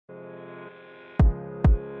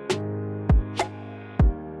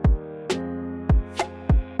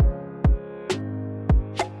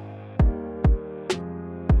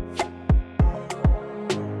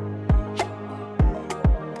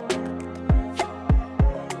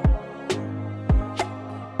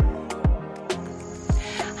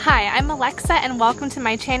Hi, I'm Alexa and welcome to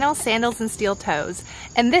my channel, Sandals and Steel Toes.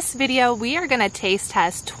 In this video, we are gonna taste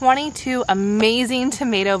test 22 amazing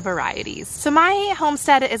tomato varieties. So my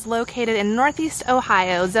homestead is located in Northeast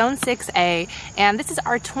Ohio, Zone 6A, and this is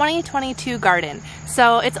our 2022 garden.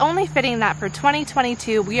 So it's only fitting that for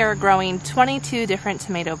 2022, we are growing 22 different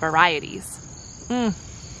tomato varieties.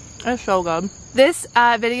 It's so good. This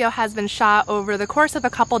video has been shot over the course of a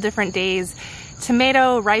couple different days.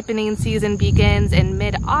 Tomato ripening season begins in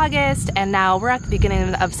mid-August, and now we're at the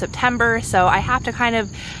beginning of September, so I have to kind of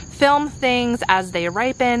film things as they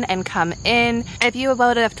ripen and come in. If you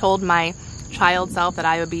would have told my child self that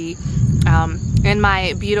I would be in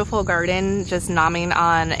my beautiful garden just nomming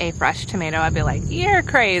on a fresh tomato, I'd be like, you're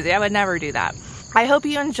crazy, I would never do that. I hope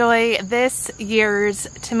you enjoy this year's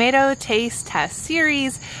tomato taste test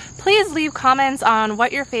series. Please leave comments on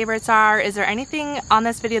what your favorites are. Is there anything on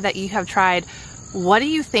this video that you have tried? What do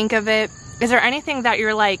you think of it? Is there anything that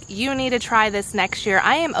you're like, you need to try this next year?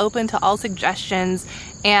 I am open to all suggestions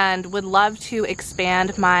and would love to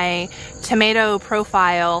expand my tomato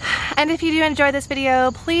profile. And if you do enjoy this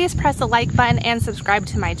video, please press the like button and subscribe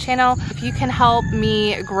to my channel. If you can help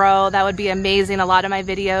me grow, that would be amazing. A lot of my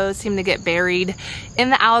videos seem to get buried in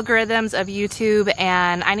the algorithms of YouTube,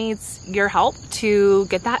 and I need your help to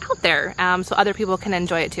get that out there so other people can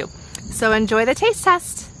enjoy it too. So enjoy the taste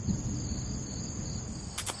test.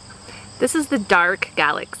 This is the Dark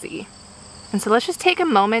Galaxy. And so let's just take a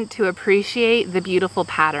moment to appreciate the beautiful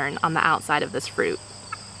pattern on the outside of this fruit.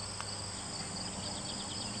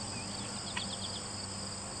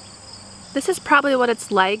 This is probably what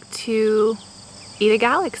it's like to eat a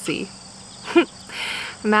galaxy.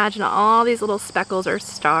 Imagine all these little speckles or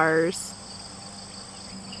stars.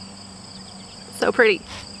 So pretty.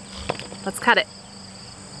 Let's cut it.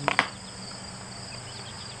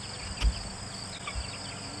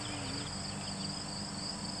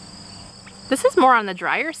 This is more on the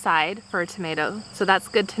drier side for a tomato, so that's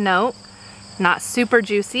good to note. Not super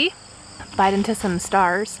juicy. Bite into some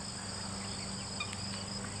stars.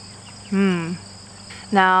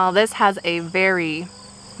 Now this has a very,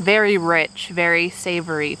 very rich, very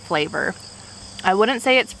savory flavor. I wouldn't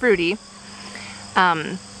say it's fruity,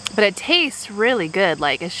 but it tastes really good.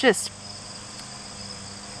 Like, it's just,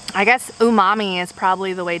 I guess umami is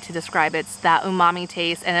probably the way to describe it. It's that umami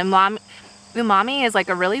taste, and umami is like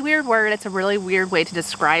a really weird word. It's a really weird way to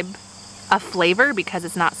describe a flavor because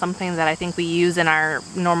it's not something that I think we use in our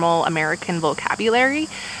normal American vocabulary.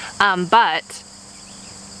 But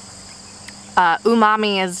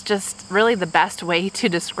umami is just really the best way to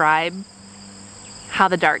describe how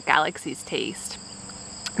the Dark Galaxies taste.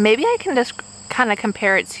 Maybe I can just kind of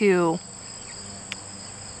compare it to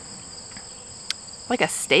like a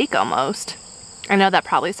steak almost. I know that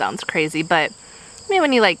probably sounds crazy, but I mean,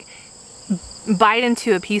 when you like bite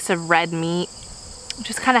into a piece of red meat, it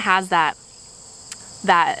just kind of has that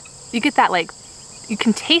you get that, like, you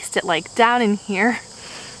can taste it like down in here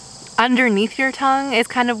underneath your tongue is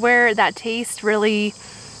kind of where that taste really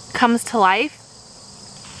comes to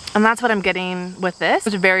life, and that's what I'm getting with this.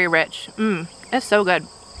 It's very rich. It's so good.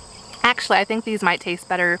 Actually, I think these might taste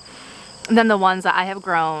better than the ones that I have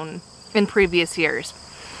grown in previous years,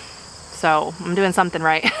 so I'm doing something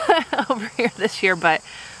right over here this year. But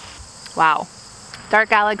wow. Dark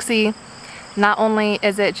Galaxy, not only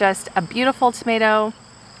is it just a beautiful tomato,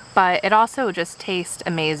 but it also just tastes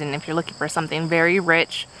amazing. If you're looking for something very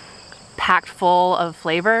rich, packed full of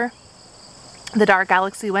flavor, the Dark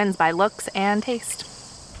Galaxy wins by looks and taste.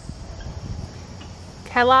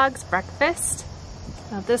 Kellogg's Breakfast.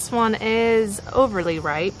 Now this one is overly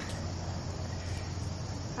ripe.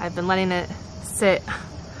 I've been letting it sit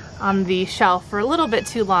on the shelf for a little bit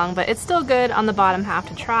too long, but it's still good on the bottom half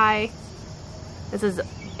to try. This is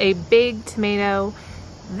a big tomato.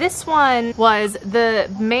 This one was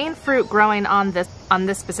the main fruit growing on this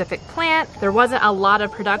specific plant. There wasn't a lot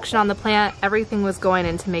of production on the plant. Everything was going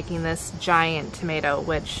into making this giant tomato,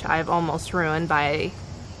 which I've almost ruined by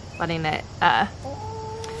letting it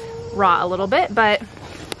rot a little bit, but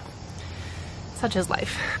such is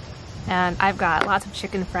life. And I've got lots of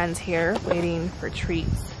chicken friends here waiting for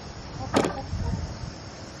treats.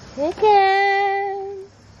 Chicken!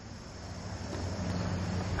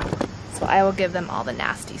 So I will give them all the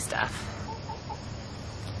nasty stuff.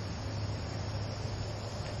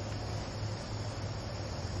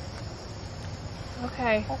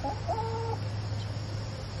 Okay.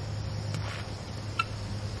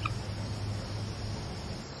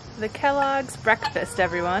 The Kellogg's Breakfast,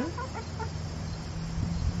 everyone.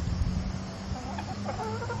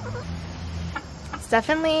 It's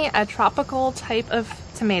definitely a tropical type of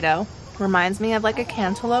tomato. Reminds me of like a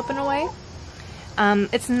cantaloupe in a way.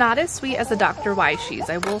 It's not as sweet as the Dr. Weishies,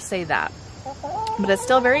 I will say that. But it's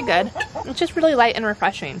still very good. It's just really light and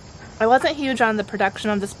refreshing. I wasn't huge on the production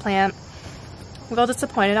of this plant. I'm a little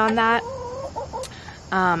disappointed on that.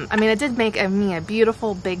 I mean, it did make me a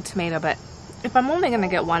beautiful big tomato, but if I'm only going to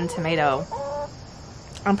get one tomato,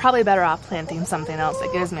 I'm probably better off planting something else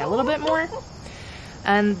that gives me a little bit more.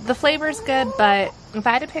 And the flavor's good, but if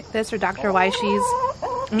I had to pick this or Dr. Weishies,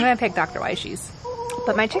 I'm going to pick Dr. Weishies.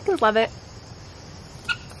 But my chickens love it.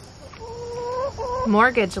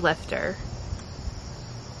 Mortgage lifter.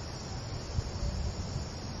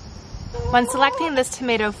 When selecting this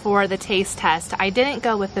tomato for the taste test, I didn't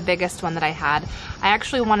go with the biggest one that I had. I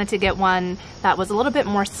actually wanted to get one that was a little bit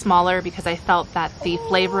more smaller because I felt that the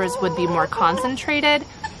flavors would be more concentrated.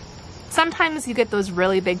 Sometimes you get those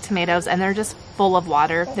really big tomatoes and they're just full of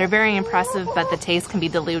water. They're very impressive, but the taste can be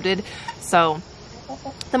diluted. So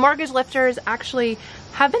the mortgage lifters actually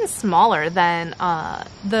have been smaller than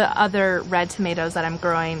the other red tomatoes that I'm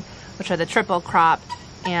growing, which are the triple crop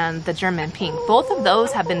and the German pink. Both of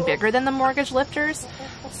those have been bigger than the mortgage lifters.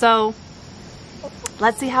 So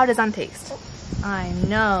let's see how it is on taste. I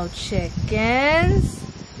know, chickens.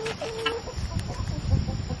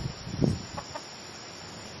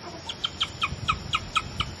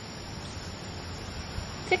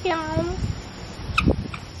 Chicken.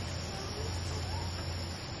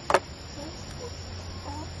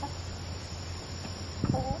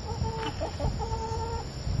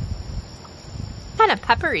 Kind of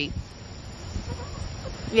peppery.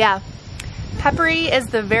 Yeah, peppery is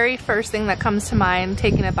the very first thing that comes to mind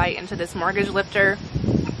taking a bite into this mortgage lifter.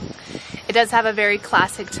 It does have a very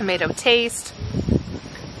classic tomato taste.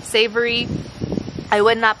 Savory. I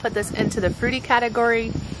would not put this into the fruity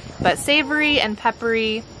category, but savory and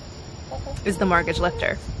peppery is the mortgage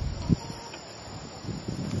lifter.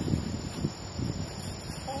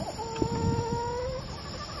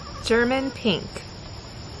 German pink.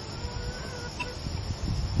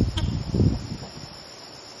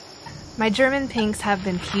 My German pinks have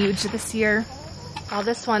been huge this year. While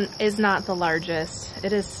this one is not the largest,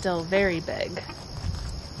 it is still very big.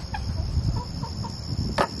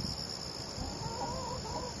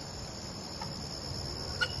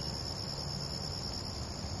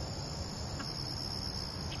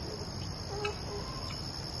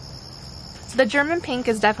 So the German pink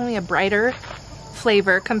is definitely a brighter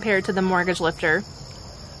flavor compared to the mortgage lifter.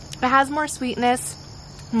 It has more sweetness,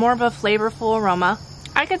 more of a flavorful aroma.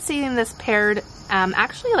 I could see in this paired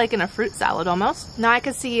actually like in a fruit salad almost. Now I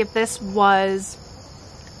could see if this was,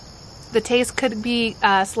 the taste could be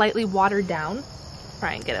slightly watered down.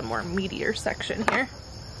 Try and get a more meatier section here.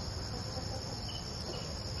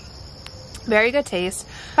 Very good taste.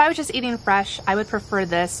 If I was just eating fresh, I would prefer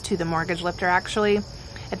this to the mortgage lifter actually.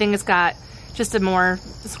 I think it's got just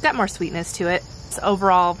it's got more sweetness to it. It's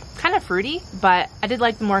overall kind of fruity, but I did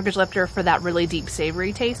like the mortgage lifter for that really deep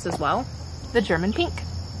savory taste as well. The German pink.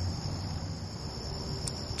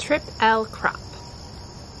 Trip L crop.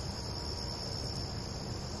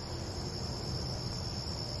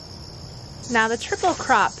 Now the triple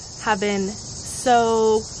crop have been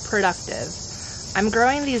so productive. I'm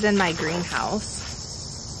growing these in my greenhouse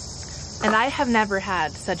and I have never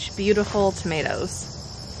had such beautiful tomatoes.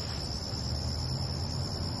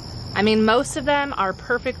 I mean, most of them are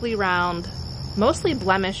perfectly round, mostly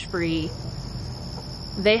blemish free.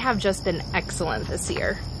 They have just been excellent this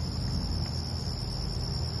year.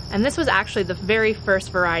 And this was actually the very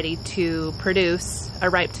first variety to produce a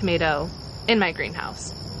ripe tomato in my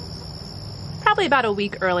greenhouse. Probably about a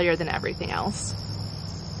week earlier than everything else.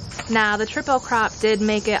 Now, the triple crop did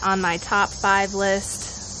make it on my top 5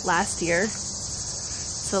 list last year.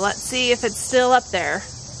 So let's see if it's still up there.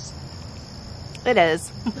 It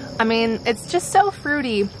is. I mean, it's just so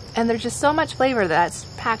fruity and there's just so much flavor that's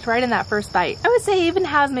packed right in that first bite. I would say it even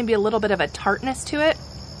has maybe a little bit of a tartness to it,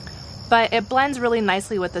 but it blends really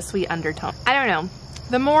nicely with the sweet undertone. I don't know.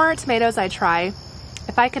 The more tomatoes I try,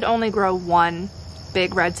 if I could only grow one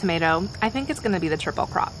big red tomato, I think it's gonna be the triple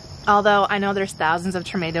crop. Although I know there's thousands of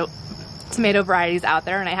tomato varieties out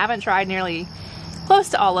there and I haven't tried nearly close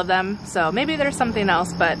to all of them, so maybe there's something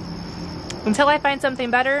else, but until I find something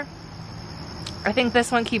better, I think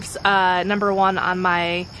this one keeps number 1 on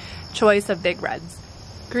my choice of big reds.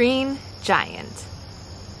 Green Giant.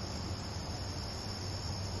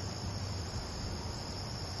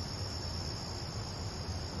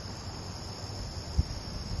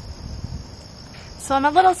 So I'm a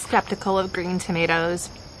little skeptical of green tomatoes.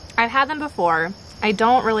 I've had them before. I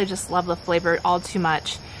don't really just love the flavor all too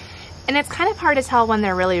much. And it's kind of hard to tell when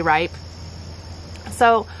they're really ripe.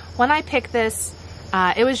 So when I picked this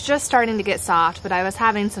It was just starting to get soft, but I was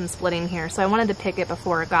having some splitting here, so I wanted to pick it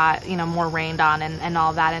before it got, you know, more rained on and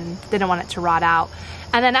all that, and didn't want it to rot out.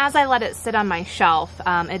 And then as I let it sit on my shelf,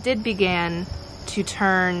 it did begin to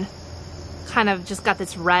turn, kind of just got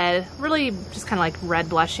this red, really just kind of like red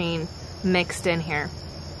blushing mixed in here.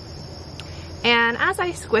 And as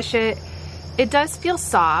I squish it, it does feel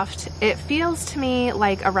soft. It feels to me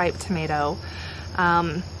like a ripe tomato.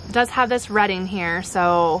 It does have this redding here,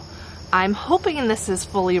 so I'm hoping this is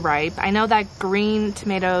fully ripe. I know that green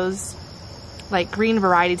tomatoes, like green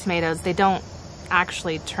variety tomatoes, they don't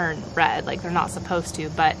actually turn red, like they're not supposed to,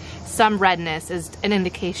 but some redness is an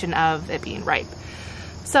indication of it being ripe.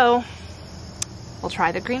 So we'll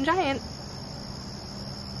try the Green Giant.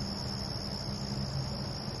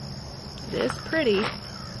 It is pretty.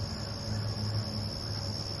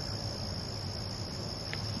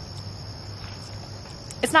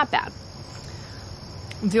 It's not bad.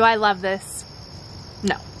 Do I love this?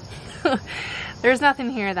 No. There's nothing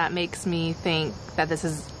here that makes me think that this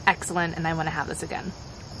is excellent and I want to have this again.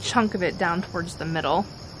 Chunk of it down towards the middle.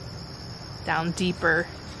 Down deeper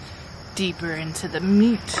into the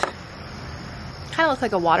meat. Kind of looks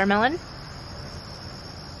like a watermelon.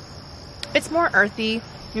 It's more earthy.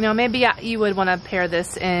 You know, maybe you would want to pair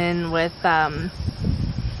this in with some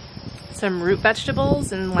root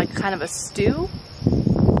vegetables and like kind of a stew.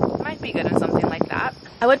 Might be good in something like that.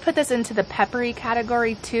 I would put this into the peppery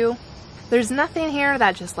category too. There's nothing here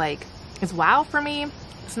that just like is wow for me.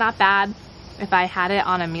 It's not bad. If I had it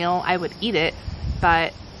on a meal, I would eat it,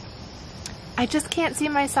 but I just can't see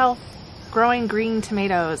myself growing green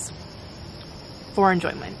tomatoes for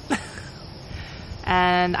enjoyment.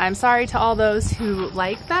 And I'm sorry to all those who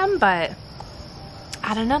like them, but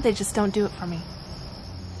I don't know, they just don't do it for me.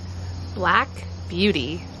 Black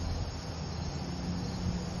Beauty.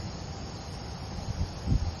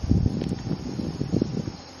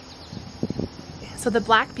 So the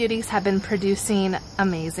Black Beauties have been producing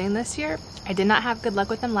amazing this year. I did not have good luck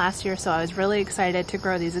with them last year, so I was really excited to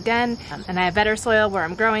grow these again. And I have better soil where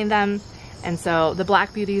I'm growing them. And so the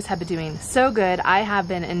Black Beauties have been doing so good. I have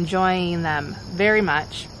been enjoying them very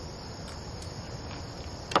much.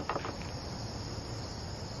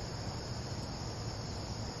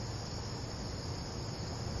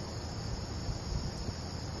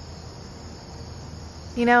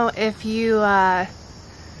 You know, if you are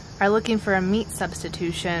looking for a meat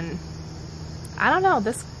substitution, I don't know,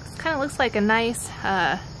 this kind of looks like a nice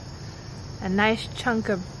chunk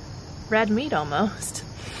of red meat almost.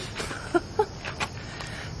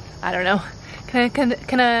 I don't know.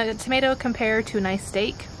 Can a tomato compare to a nice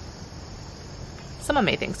steak? Someone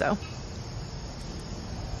may think so.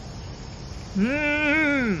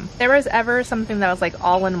 If there was ever something that was like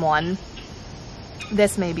all in one,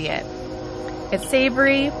 this may be it. It's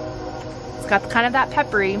savory. It's got kind of that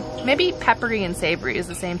peppery. Maybe peppery and savory is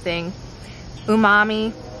the same thing.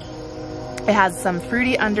 Umami. It has some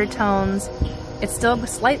fruity undertones. It's still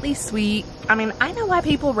slightly sweet. I mean, I know why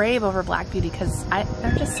people rave over Black Beauty because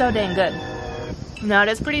they're just so dang good. No, it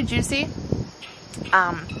is pretty juicy,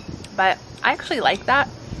 but I actually like that.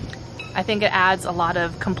 I think it adds a lot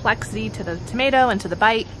of complexity to the tomato and to the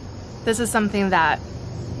bite. This is something that,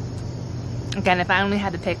 again, if I only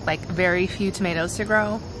had to pick like very few tomatoes to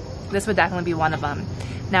grow, this would definitely be one of them.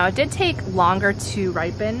 Now, it did take longer to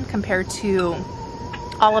ripen compared to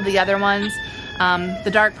all of the other ones.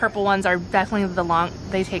 The dark purple ones are definitely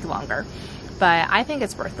they take longer, but I think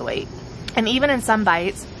it's worth the wait. And even in some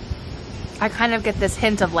bites, I kind of get this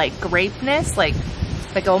hint of like grapeness, like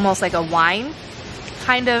almost like a wine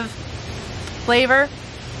kind of flavor.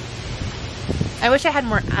 I wish I had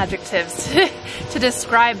more adjectives to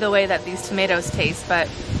describe the way that these tomatoes taste, but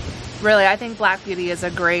really I think Black Beauty is a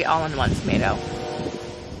great all-in-one tomato.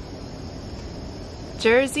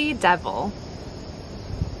 Jersey Devil.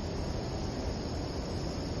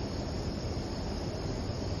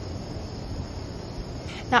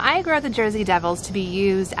 Now, I grow the Jersey Devils to be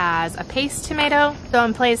used as a paste tomato. So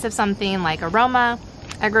in place of something like aroma,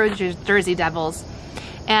 I grow Jersey Devils.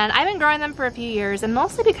 And I've been growing them for a few years, and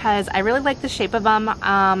mostly because I really like the shape of them.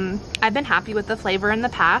 I've been happy with the flavor in the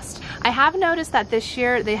past. I have noticed that this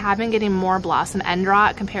year they have been getting more blossom end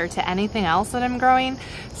rot compared to anything else that I'm growing.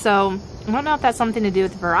 So I don't know if that's something to do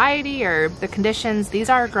with the variety or the conditions. These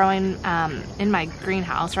are growing in my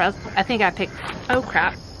greenhouse. Or I think I picked, oh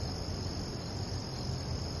crap.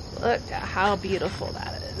 Look at how beautiful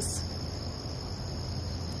that is.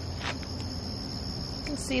 You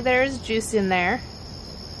can see there's juice in there.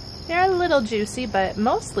 They're a little juicy, but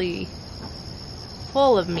mostly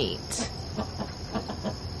full of meat.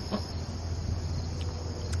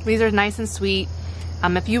 These are nice and sweet.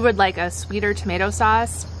 If you would like a sweeter tomato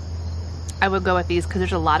sauce, I would go with these because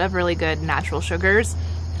there's a lot of really good natural sugars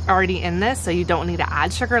already in this, so you don't need to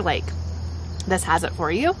add sugar like this has it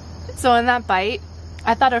for you. So in that bite,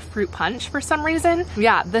 I thought of fruit punch for some reason.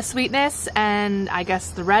 Yeah, the sweetness and I guess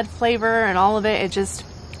the red flavor and all of it,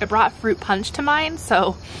 it brought fruit punch to mind.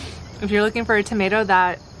 So if you're looking for a tomato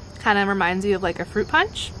that kind of reminds you of like a fruit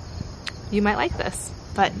punch, you might like this.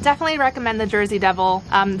 But definitely recommend the Jersey Devil.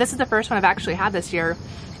 This is the first one I've actually had this year,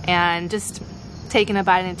 and just taking a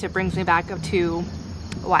bite into it brings me back up to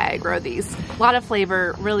why I grow these. A lot of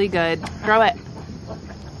flavor, really good. Grow it.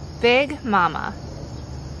 Big Mama.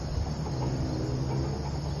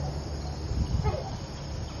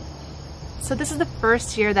 So this is the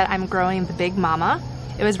first year that I'm growing the Big Mama.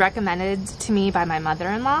 It was recommended to me by my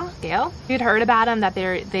mother-in-law, Gail. You'd heard about them, that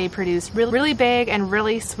they produce really big and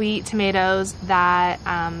really sweet tomatoes that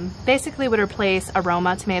basically would replace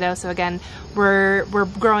aroma tomatoes. So again, we're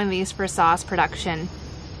growing these for sauce production.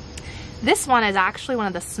 This one is actually one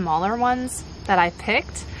of the smaller ones that I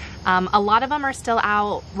picked. A lot of them are still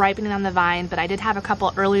out ripening on the vine, but I did have a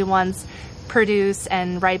couple early ones produce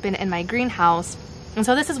and ripen in my greenhouse. And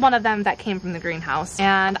so this is one of them that came from the greenhouse.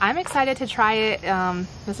 And I'm excited to try it.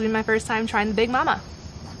 This will be my first time trying the Big Mama.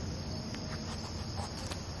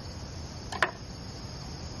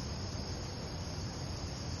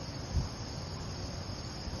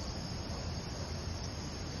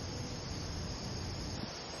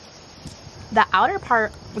 The outer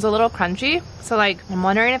part was a little crunchy, so like I'm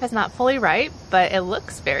wondering if it's not fully ripe, but it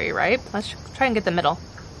looks very ripe. Let's try and get the middle.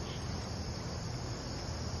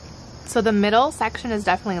 So the middle section is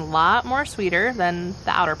definitely a lot more sweeter than the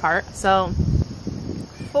outer part. So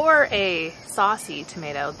for a saucy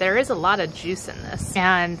tomato, there is a lot of juice in this.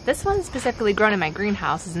 And this one specifically grown in my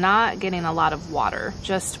greenhouse is not getting a lot of water,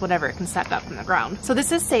 just whatever it can suck up from the ground. So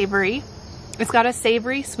this is savory. It's got a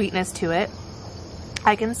savory sweetness to it.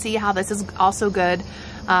 I can see how this is also good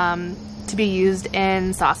to be used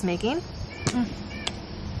in sauce making.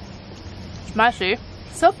 Mushy.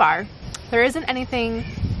 So far, there isn't anything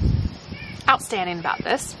outstanding about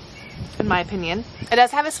this, in my opinion. It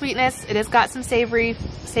does have a sweetness. It has got some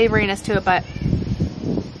savoriness to it, but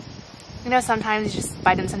you know, sometimes you just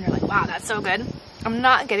bite into something, you're like, wow, that's so good. I'm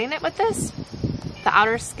not getting it with this. The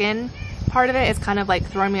outer skin part of it is kind of like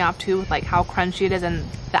throwing me off too, with like how crunchy it is, and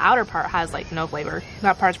the outer part has like no flavor.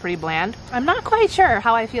 That part's pretty bland. I'm not quite sure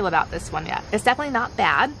how I feel about this one yet. It's definitely not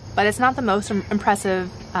bad, but it's not the most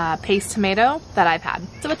impressive paste tomato that I've had.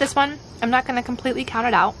 So with this one, I'm not gonna completely count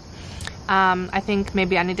it out. I think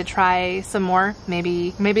maybe I need to try some more.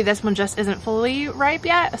 Maybe this one just isn't fully ripe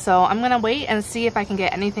yet, so I'm gonna wait and see if I can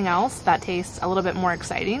get anything else that tastes a little bit more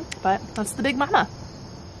exciting. But that's the Big Mama.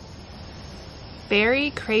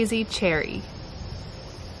 Berry Crazy Cherry.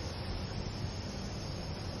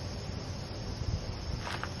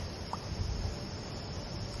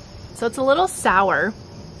 So it's a little sour,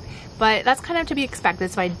 but that's kind of to be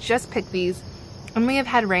expected. So I just picked these, and we have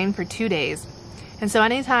had rain for 2 days. And so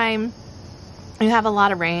anytime you have a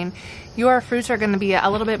lot of rain, your fruits are going to be a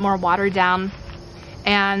little bit more watered down,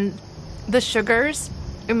 and the sugars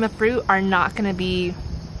in the fruit are not going to be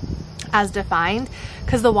as defined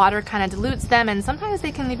because the water kind of dilutes them, and sometimes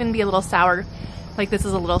they can even be a little sour. Like this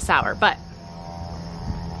is a little sour, but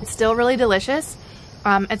it's still really delicious.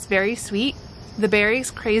 It's very sweet. The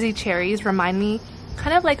Berry's Crazy Cherries remind me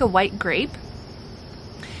kind of like a white grape.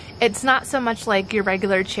 It's not so much like your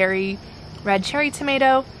regular red cherry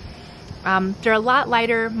tomato. They're a lot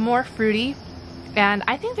lighter, more fruity, and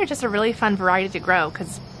I think they're just a really fun variety to grow,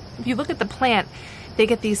 because if you look at the plant, they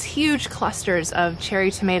get these huge clusters of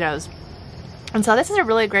cherry tomatoes. And so this is a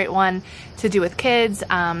really great one to do with kids.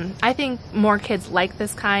 I think more kids like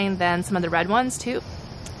this kind than some of the red ones too.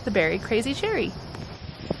 The Berry Crazy Cherry.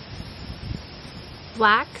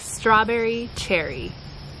 Black Strawberry Cherry.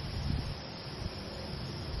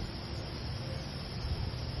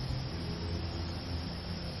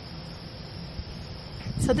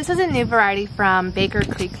 So this is a new variety from Baker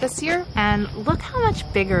Creek this year, and look how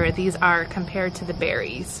much bigger these are compared to the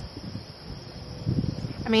berries.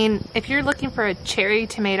 I mean, if you're looking for a cherry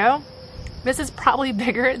tomato, this is probably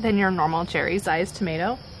bigger than your normal cherry sized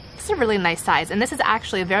tomato. This is a really nice size, and this is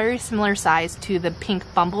actually a very similar size to the pink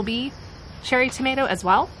bumblebee cherry tomato as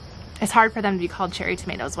well. It's hard for them to be called cherry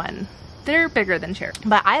tomatoes when they're bigger than cherry.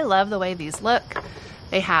 But I love the way these look.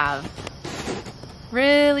 They have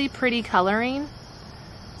really pretty coloring.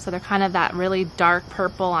 So they're kind of that really dark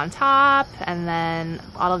purple on top, and then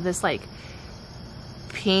all of this like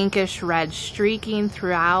pinkish red streaking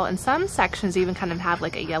throughout, and some sections even kind of have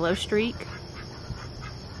like a yellow streak,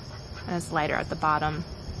 and it's lighter at the bottom.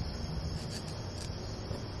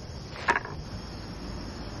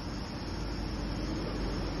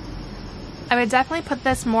 I would definitely put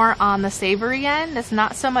this more on the savory end. It's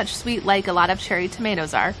not so much sweet like a lot of cherry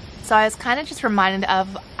tomatoes are. So I was kind of just reminded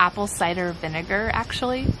of apple cider vinegar,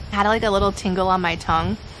 actually. It had like a little tingle on my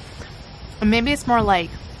tongue. And maybe it's more like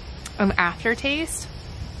an aftertaste.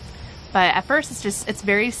 But at first it's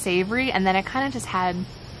very savory, and then it kind of just had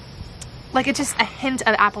like it's just a hint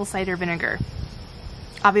of apple cider vinegar.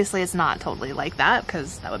 Obviously it's not totally like that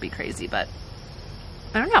because that would be crazy, but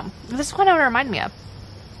I don't know. This is what it would remind me of.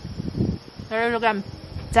 There we go.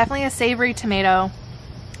 Definitely a savory tomato.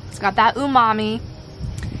 It's got that umami.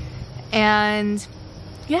 And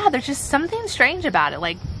yeah, there's just something strange about it.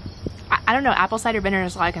 Like, I don't know, apple cider vinegar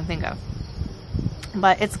is all I can think of.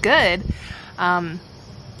 But it's good.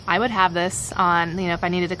 I would have this on, you know, if I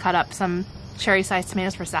needed to cut up some cherry-sized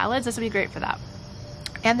tomatoes for salads, this would be great for that.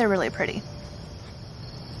 And they're really pretty.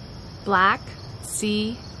 Black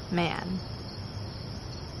Sea Man.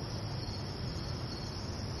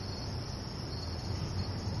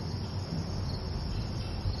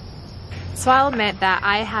 So I'll admit that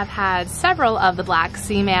I have had several of the Black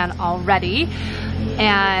Sea Man already,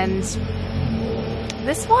 and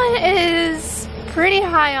this one is pretty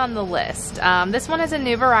high on the list. This one is a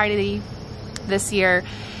new variety this year,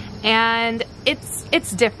 and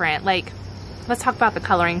it's different. Like, let's talk about the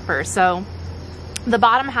coloring first. So the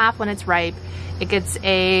bottom half, when it's ripe, it gets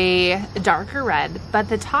a darker red, but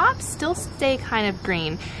the tops still stay kind of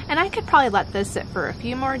green. And I could probably let this sit for a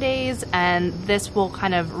few more days and this will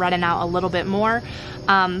kind of redden out a little bit more.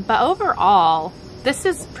 But overall, this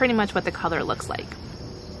is pretty much what the color looks like.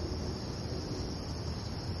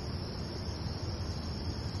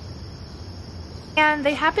 And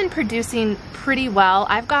they have been producing pretty well.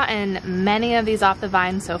 I've gotten many of these off the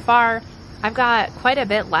vine so far. I've got quite a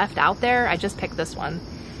bit left out there. I just picked this one.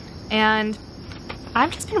 And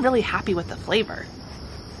I've just been really happy with the flavor.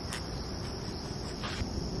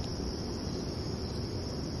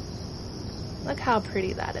 Look how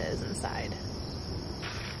pretty that is inside.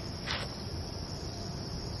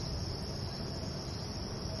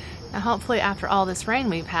 Now hopefully after all this rain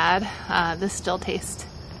we've had, this still tastes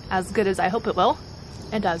as good as I hope it will.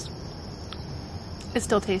 It does. It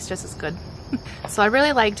still tastes just as good. So I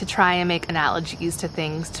really like to try and make analogies to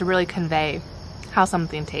things to really convey how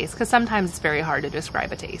something tastes, because sometimes it's very hard to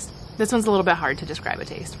describe a taste. This one's a little bit hard to describe a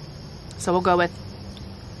taste. So we'll go with,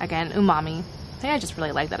 again, umami. I think I just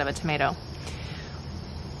really like that of a tomato.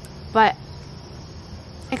 But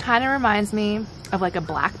it kind of reminds me of like a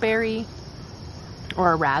blackberry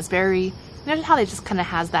or a raspberry. You know how they just kind of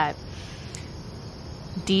has that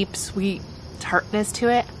deep, sweet tartness to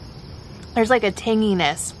it? There's like a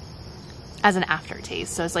tanginess as an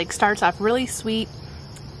aftertaste. So it's like starts off really sweet,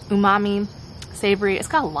 umami, savory. It's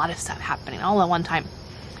got a lot of stuff happening all at one time.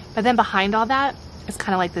 But then behind all that, it's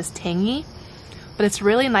kind of like this tangy, but it's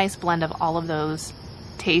really nice blend of all of those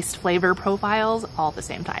taste flavor profiles all at the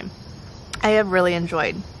same time. I have really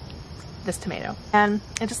enjoyed this tomato and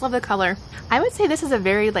I just love the color. I would say this is a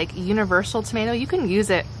very like universal tomato. You can use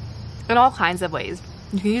it in all kinds of ways.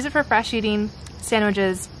 You can use it for fresh eating,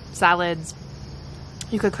 sandwiches, salads.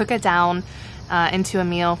 You could cook it down into a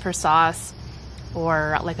meal for sauce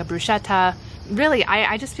or like a bruschetta. Really,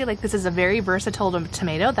 I just feel like this is a very versatile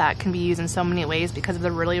tomato that can be used in so many ways because of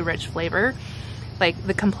the really rich flavor. Like,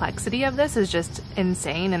 the complexity of this is just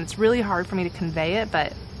insane, and it's really hard for me to convey it,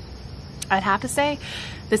 but I'd have to say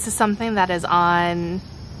this is something that is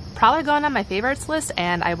probably going on my favorites list,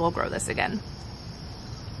 and I will grow this again.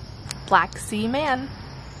 Black Sea Man.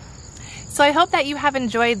 So I hope that you have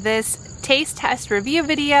enjoyed this taste test review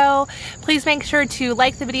video. Please make sure to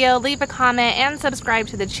like the video, leave a comment, and subscribe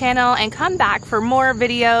to the channel, and come back for more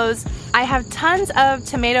videos. I have tons of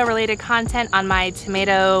tomato related content on my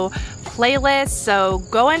tomato playlist, so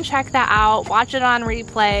go and check that out, watch it on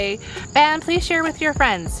replay, and please share with your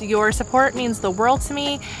friends. Your support means the world to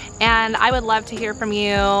me, and I would love to hear from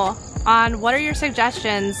you on what are your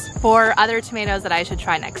suggestions for other tomatoes that I should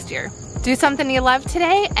try next year. Do something you love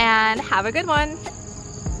today, and have a good one.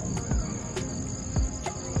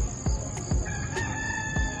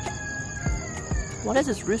 What is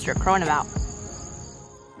this rooster crowing about?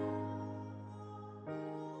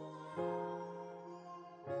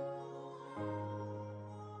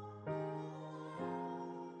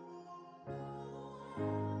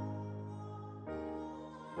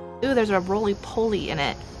 Ooh, there's a roly-poly in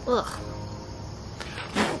it. Ugh.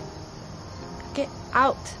 Get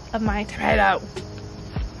out of my tomato.